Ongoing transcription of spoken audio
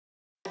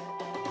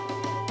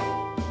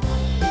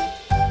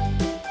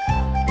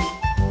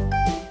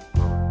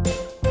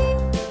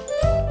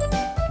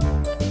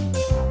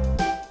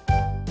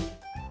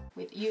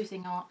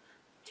using our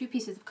 2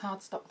 pieces of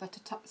cardstock that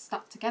are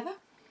stuck together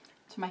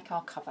to make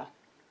our cover.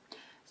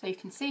 So you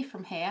can see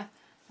from here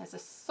there's a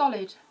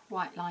solid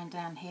white line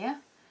down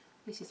here.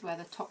 This is where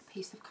the top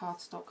piece of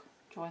cardstock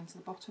joins the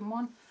bottom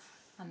one,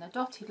 and the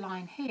dotted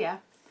line here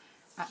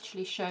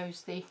actually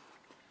shows the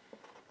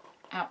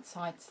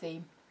outside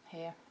seam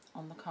here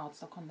on the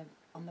cardstock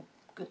on the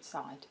good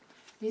side.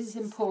 This is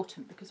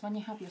important because when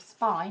you have your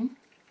spine,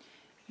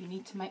 you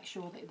need to make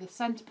sure that the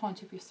centre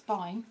point of your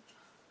spine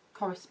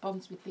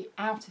corresponds with the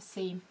outer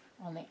seam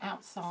on the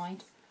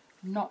outside,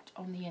 not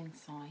on the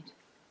inside.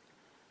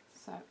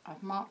 So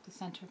I've marked the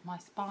centre of my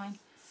spine,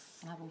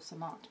 and I've also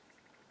marked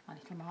my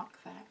little mark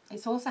there.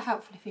 It's also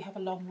helpful if you have a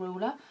long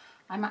ruler.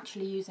 I'm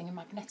actually using a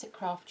magnetic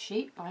craft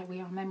sheet by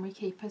We Are Memory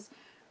Keepers,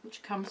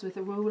 which comes with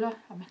a ruler,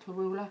 a metal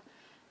ruler,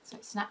 so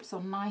it snaps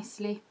on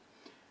nicely,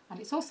 and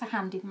it's also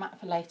handy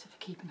for later for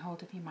keeping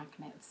hold of your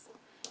magnets.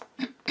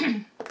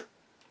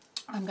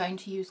 I'm going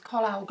to use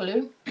Collall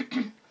glue.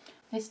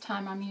 This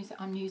time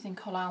I'm using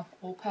Collall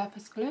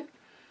all-purpose glue,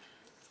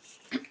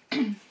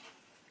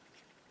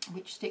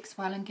 which sticks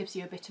well and gives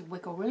you a bit of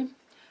wiggle room,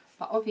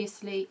 but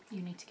obviously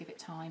you need to give it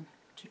time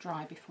to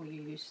dry before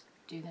you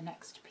do the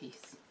next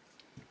piece.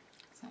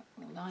 So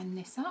we'll line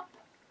this up.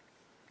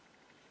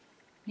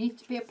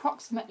 Needs to be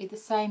approximately the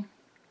same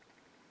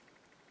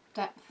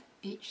depth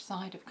each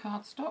side of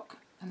cardstock,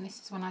 and this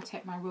is when I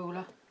take my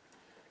ruler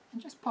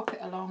and just pop it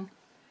along,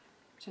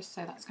 just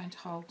so that's going to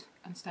hold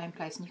and stay in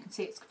place, and you can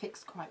see it's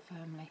fixed quite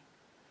firmly.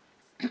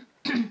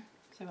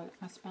 So I'll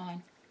let my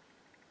spine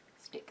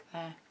stick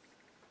there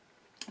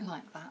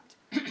like that.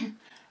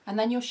 And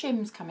then your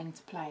shims come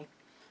into play.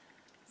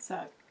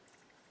 So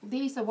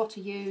these are what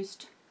are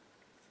used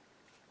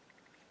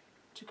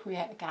to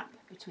create a gap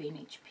between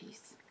each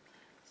piece.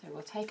 So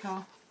we'll take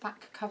our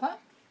back cover.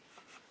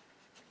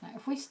 Now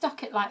if we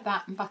stuck it like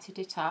that and butted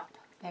it up,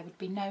 there would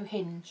be no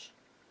hinge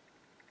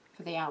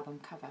for the album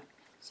cover.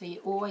 So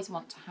you always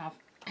want to have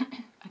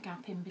a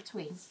gap in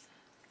between.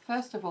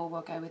 First of all,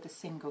 we'll go with a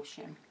single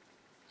shim.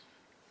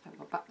 So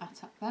we'll butt that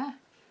up there,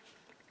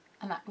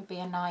 and that would be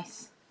a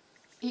nice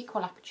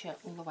equal aperture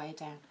all the way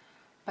down.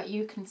 But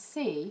you can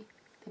see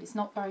that it's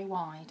not very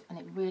wide, and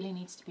it really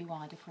needs to be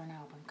wider for an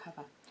album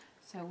cover.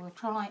 So we'll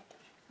try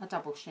a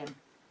double shim.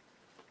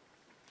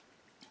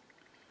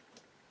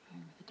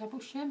 Going with a double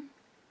shim,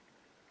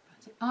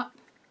 butt it up,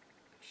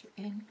 push it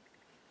in,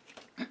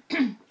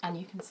 and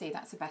you can see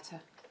that's a better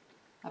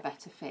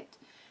fit.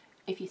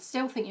 If you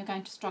still think you're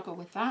going to struggle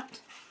with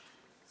that,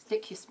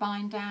 stick your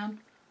spine down,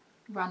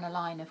 run a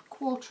line of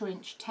 1/4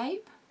 inch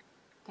tape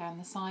down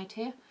the side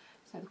here,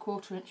 so the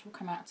 1/4 inch will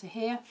come out to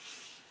here,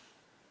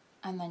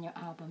 and then your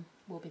album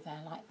will be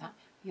there like that.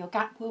 Your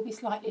gap will be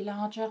slightly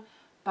larger,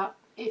 but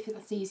if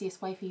that's the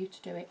easiest way for you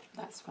to do it,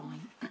 that's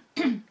fine.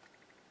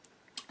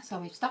 So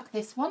we've stuck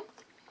this one.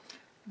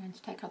 I'm going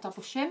to take our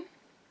double shim,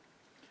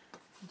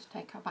 and to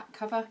take our back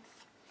cover,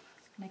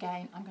 and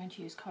again I'm going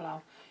to use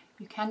Collall.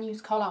 You can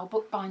use Collall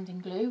bookbinding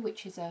glue,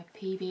 which is a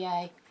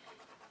PVA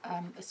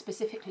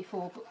specifically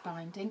for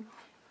bookbinding.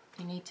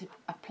 You need to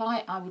apply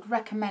it. I would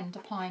recommend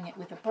applying it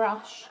with a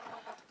brush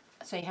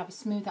so you have a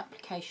smooth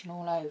application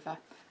all over,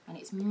 and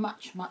it's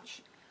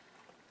much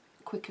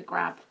quicker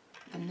grab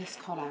than this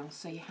Collall,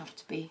 so you have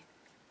to be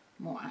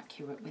more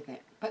accurate with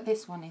it, but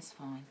this one is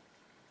fine.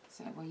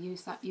 So we'll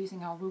use that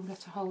using our ruler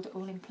to hold it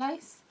all in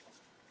place.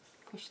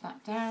 Push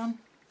that down,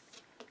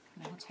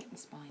 and I'll take the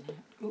spine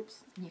out.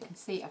 Oops, and you can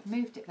see I've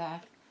moved it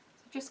there.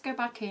 So just go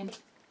back in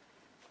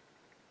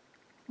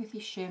with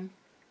your shim.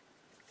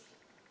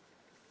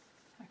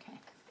 Okay,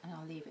 and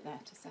I'll leave it there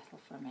to settle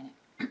for a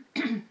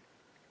minute.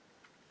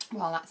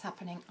 While that's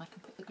happening, I can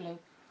put the glue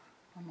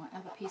on my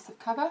other piece of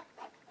cover.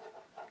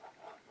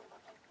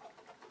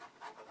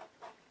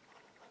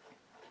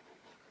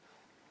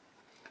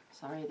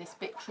 Sorry, this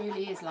bit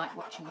truly is like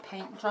watching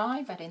paint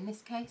dry, but in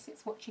this case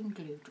it's watching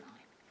glue dry.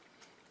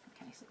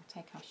 Okay, so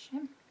we'll take our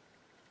shim,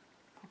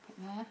 pop it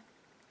there,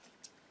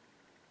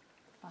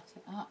 butt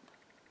it up,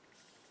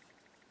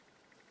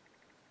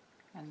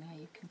 and there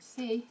you can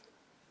see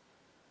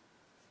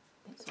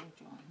it's all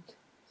joined.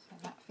 So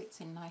that fits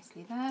in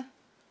nicely there,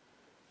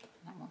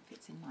 and that one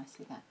fits in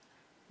nicely there.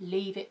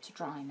 Leave it to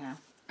dry now.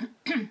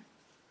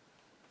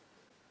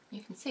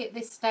 You can see at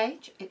this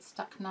stage it's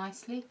stuck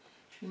nicely.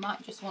 You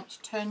might just want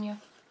to turn your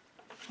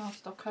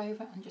cardstock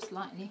over and just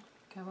lightly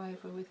go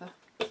over with a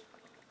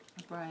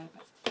brayer,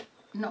 but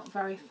not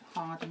very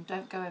hard, and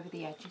don't go over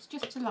the edges,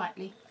 just to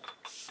lightly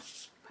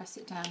press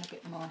it down a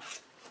bit more,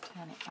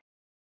 turn it